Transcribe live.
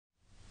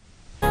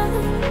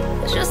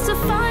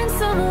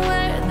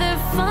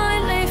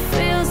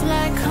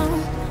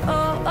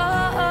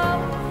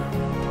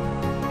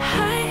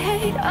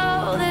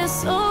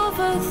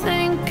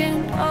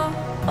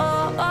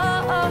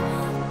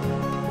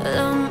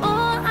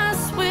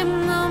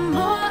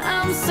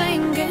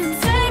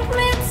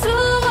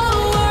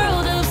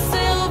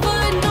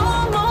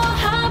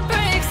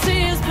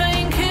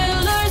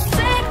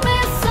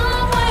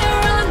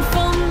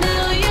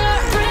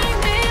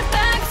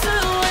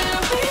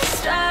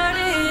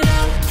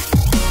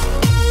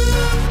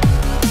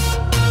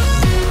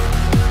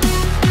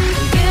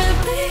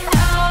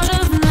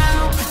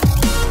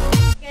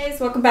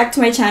welcome back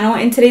to my channel.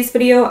 In today's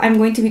video, I'm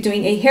going to be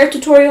doing a hair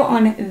tutorial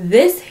on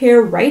this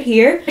hair right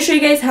here. I'll show you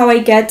guys how I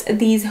get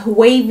these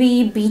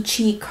wavy,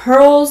 beachy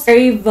curls.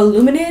 Very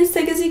voluminous,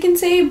 I guess you can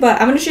say,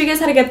 but I'm going to show you guys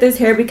how to get this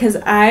hair because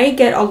I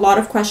get a lot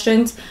of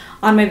questions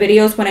on my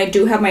videos when I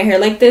do have my hair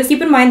like this.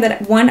 Keep in mind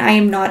that one, I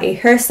am not a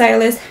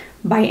hairstylist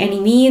by any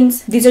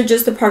means. These are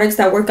just the products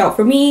that work out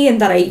for me and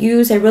that I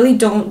use. I really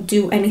don't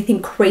do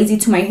anything crazy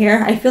to my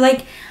hair. I feel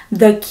like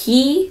the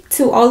key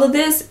to all of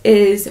this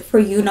is for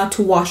you not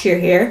to wash your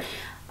hair.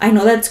 I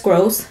know that's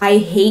gross. I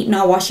hate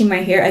not washing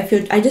my hair.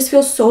 I just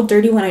feel so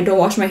dirty when I don't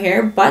wash my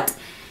hair, but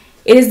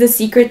it is the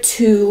secret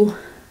to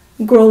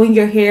growing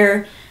your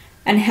hair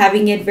and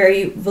having it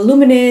very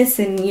voluminous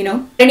and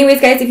Anyways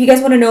guys, if you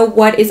guys want to know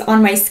what is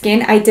on my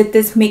skin, I did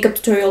this makeup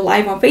tutorial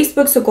live on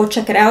Facebook, so go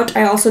check it out.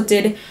 I also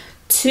did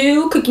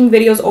 2 cooking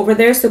videos over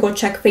there, so go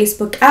check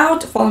Facebook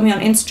out. Follow me on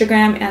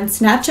Instagram and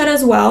Snapchat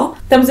as well.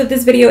 Thumbs up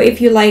this video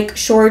if you like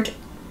short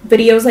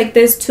videos like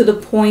this, to the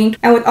point.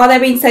 And with all that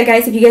being said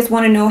guys, if you guys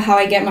want to know how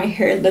I get my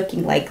hair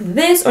looking like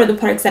this or the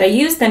products that I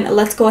use, then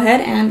let's go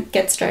ahead and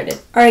get started.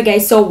 Alright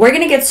guys, so we're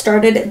gonna get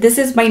started. This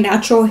is my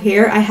natural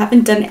hair. I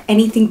haven't done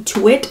anything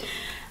to it.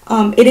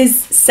 It is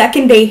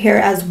second day hair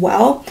as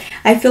well.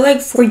 I feel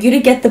like for you to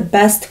get the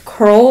best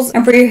curls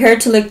and for your hair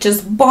to look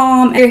just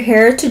bomb, your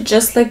hair to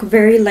just look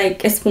very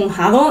like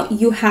esponjado,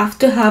 you have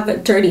to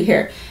have dirty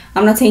hair.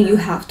 I'm not saying you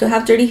have to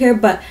have dirty hair,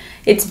 but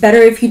it's better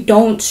if you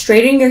don't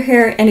straighten your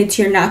hair and it's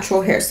your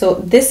natural hair. So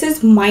this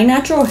is my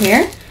natural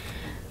hair.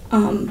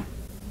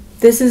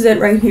 This is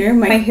it right here.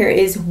 My hair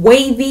is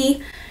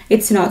wavy.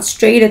 It's not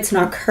straight, it's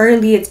not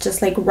curly, it's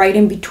just like right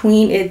in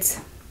between.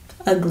 It's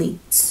ugly.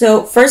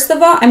 So first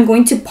of all, I'm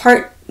going to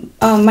part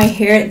my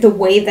hair the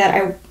way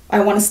that I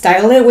want to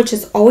style it, which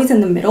is always in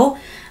the middle.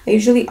 I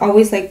usually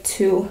always like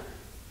to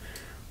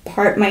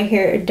part my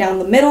hair down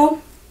the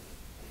middle,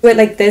 do it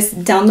like this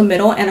down the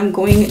middle, and I'm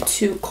going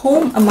to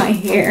comb my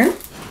hair.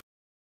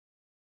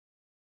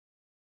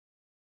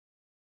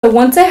 So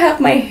once I have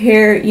my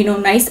hair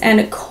nice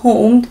and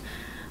combed,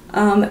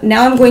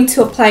 now I'm going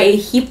to apply a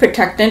heat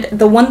protectant.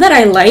 The one that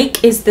I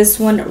like is this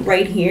one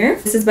right here.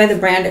 This is by the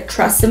brand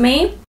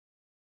Tresemme.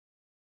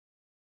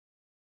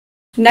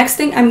 Next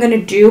thing I'm going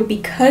to do,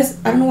 because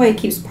I don't know why it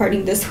keeps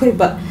parting this way,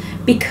 but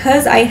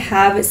because I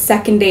have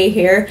second day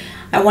hair,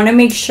 I want to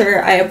make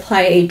sure I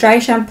apply a dry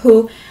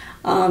shampoo.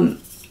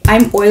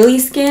 I'm oily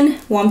skin,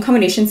 well, I'm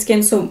combination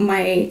skin, so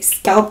my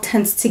scalp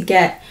tends to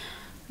get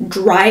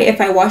dry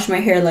if I wash my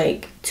hair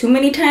like too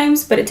many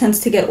times, but it tends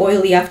to get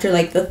oily after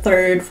like the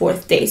 3rd,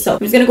 4th day. So I'm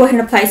just going to go ahead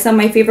and apply some.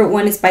 My favorite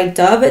one is by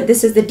Dove.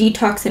 This is the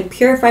Detox and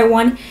Purify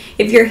one.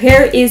 If your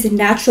hair is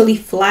naturally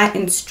flat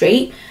and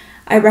straight,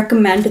 I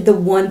recommend the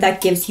one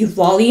that gives you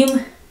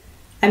volume.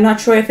 I'm not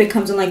sure if it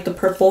comes in like the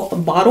purple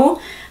bottle,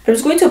 but I'm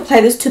just going to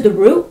apply this to the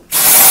root.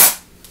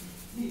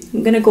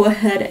 I'm going to go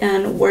ahead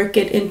and work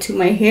it into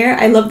my hair.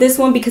 I love this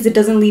one because it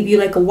doesn't leave you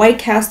like a white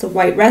cast, a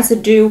white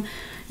residue.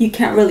 You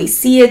can't really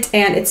see it,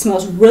 and it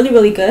smells really,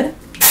 really good.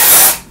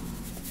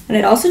 And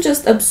it also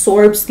just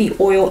absorbs the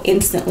oil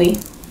instantly.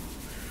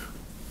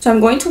 So I'm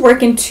going to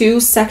work in 2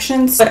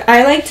 sections. What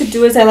I like to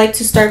do is I like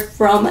to start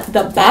from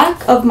the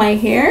back of my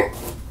hair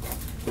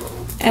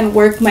and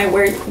work my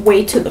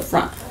way to the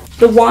front.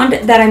 The wand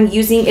that I'm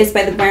using is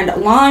by the brand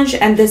Lange,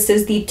 and this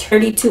is the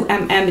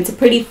 32mm. It's a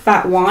pretty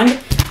fat wand.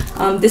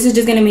 This is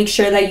just going to make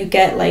sure that you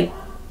get like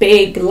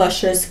big,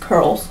 luscious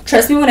curls.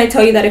 Trust me when I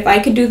tell you that if I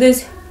could do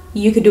this,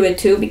 you could do it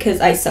too, because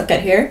I suck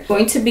at hair. I'm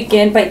going to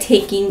begin by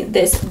taking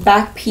this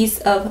back piece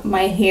of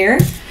my hair,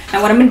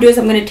 and what I'm going to do is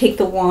I'm going to take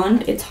the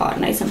wand. It's hot,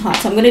 nice and hot.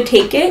 So I'm going to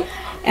take it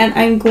and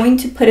I'm going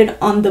to put it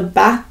on the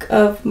back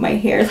of my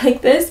hair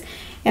like this,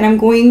 and I'm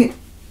going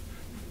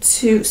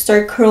to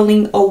start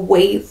curling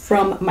away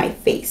from my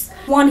face.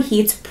 One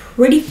heats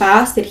pretty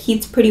fast, it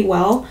heats pretty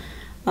well,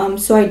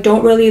 so I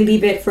don't really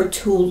leave it for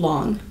too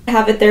long. I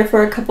have it there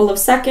for a couple of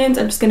seconds.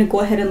 I'm just gonna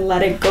go ahead and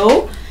let it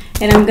go,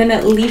 and I'm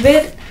gonna leave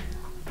it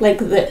like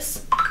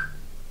this.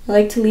 I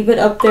like to leave it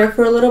up there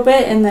for a little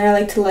bit, and then I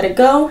like to let it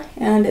go,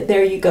 and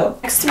there you go.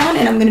 Next one,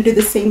 and I'm gonna do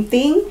the same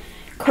thing,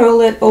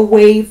 curl it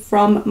away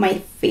from my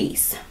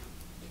face,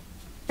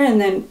 and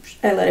then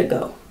I let it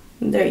go,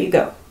 and there you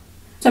go.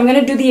 So I'm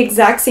going to do the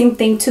exact same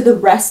thing to the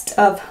rest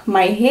of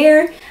my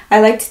hair. I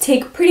like to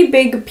take pretty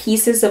big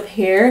pieces of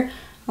hair.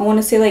 I want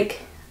to say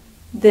like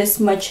this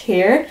much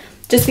hair,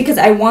 just because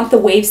I want the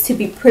waves to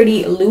be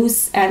pretty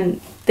loose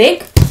and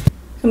thick. So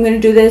I'm going to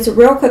do this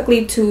real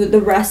quickly to the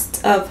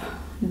rest of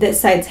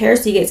this side's hair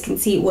so you guys can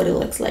see what it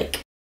looks like.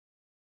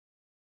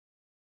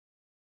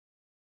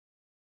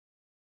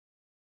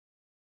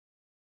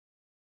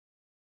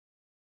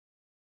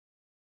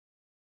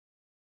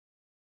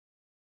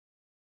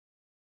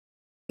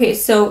 Okay,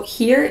 so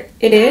here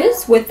it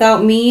is.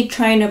 Without me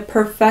trying to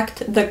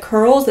perfect the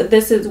curls,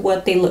 this is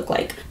what they look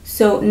like.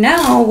 So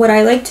now what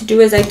I like to do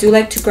is I do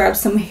like to grab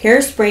some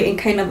hairspray and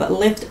kind of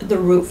lift the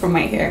root from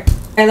my hair.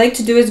 I like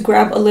to do is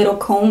grab a little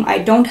comb. I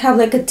don't have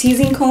like a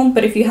teasing comb,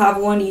 but if you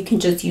have one, you can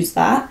just use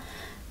that.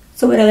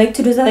 So what I like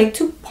to do is I like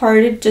to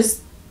part it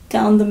just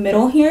down the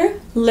middle here,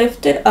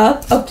 lift it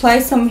up, apply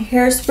some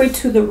hairspray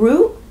to the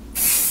root,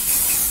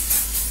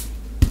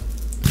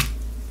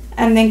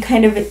 and then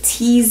kind of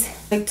tease,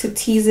 like to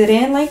tease it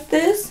in like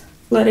this.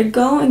 Let it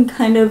go and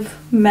kind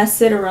of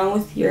mess it around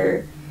with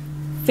your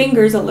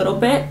fingers a little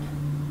bit.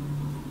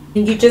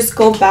 And you just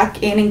go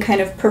back in and kind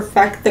of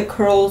perfect the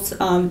curls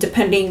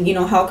depending, you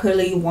know, how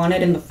curly you want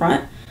it in the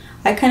front.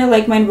 I kind of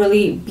like mine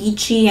really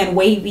beachy and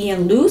wavy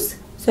and loose.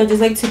 So I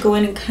just like to go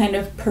in and kind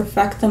of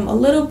perfect them a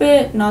little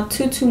bit, not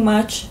too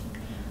much.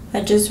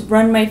 I just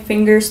run my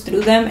fingers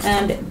through them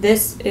and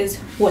this is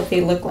what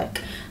they look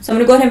like. So I'm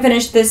going to go ahead and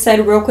finish this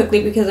side real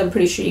quickly because I'm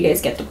pretty sure you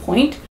guys get the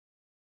point.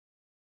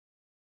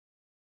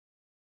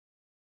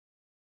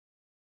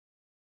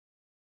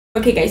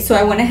 Okay guys, so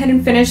I went ahead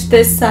and finished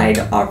this side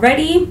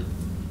already.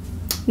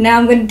 Now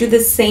I'm going to do the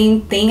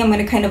same thing. I'm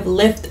going to kind of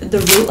lift the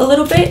root a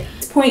little bit. At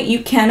this point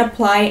you can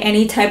apply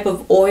any type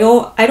of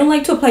oil. I don't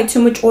like to apply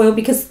too much oil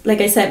because, like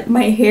I said,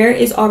 my hair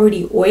is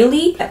already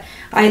oily.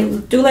 I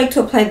do like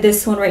to apply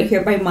this one right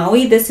here by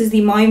Maui. This is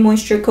the Maui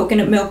Moisture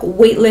Coconut Milk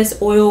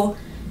Weightless Oil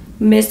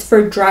Mist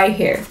for dry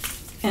hair.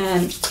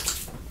 And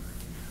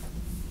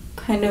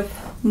kind of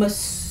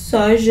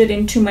massage it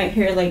into my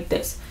hair like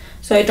this.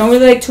 So I don't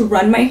really like to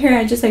run my hair.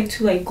 I just like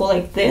to go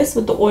like this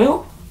with the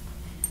oil.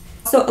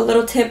 Also, a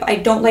little tip, I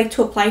don't like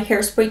to apply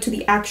hairspray to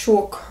the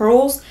actual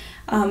curls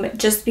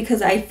just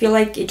because I feel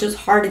like it just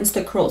hardens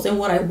the curls. And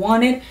what I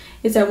wanted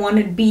is I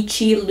wanted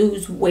beachy,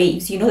 loose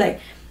waves, you know, like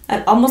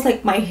almost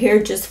like my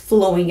hair just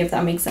flowing, if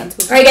that makes sense.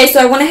 Alright guys,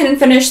 so I went ahead and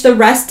finished the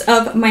rest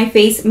of my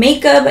face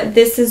makeup.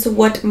 This is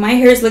what my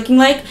hair is looking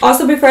like.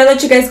 Also, before I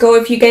let you guys go,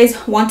 if you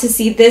guys want to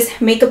see this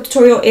makeup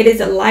tutorial, it is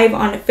live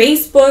on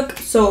Facebook,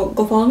 so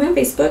go follow me on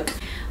Facebook.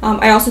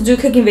 I also do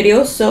cooking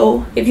videos,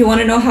 so if you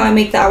want to know how I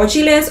make the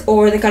aguachiles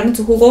or the carne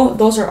to jugo,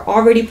 those are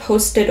already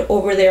posted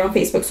over there on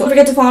Facebook. So don't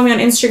forget to follow me on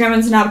Instagram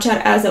and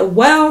Snapchat as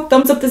well.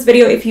 Thumbs up this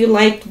video if you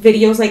liked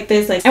videos like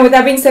this. And with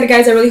that being said,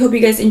 guys, I really hope you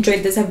guys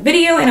enjoyed this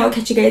video, and I will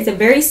catch you guys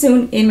very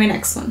soon in my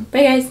next one.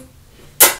 Bye guys.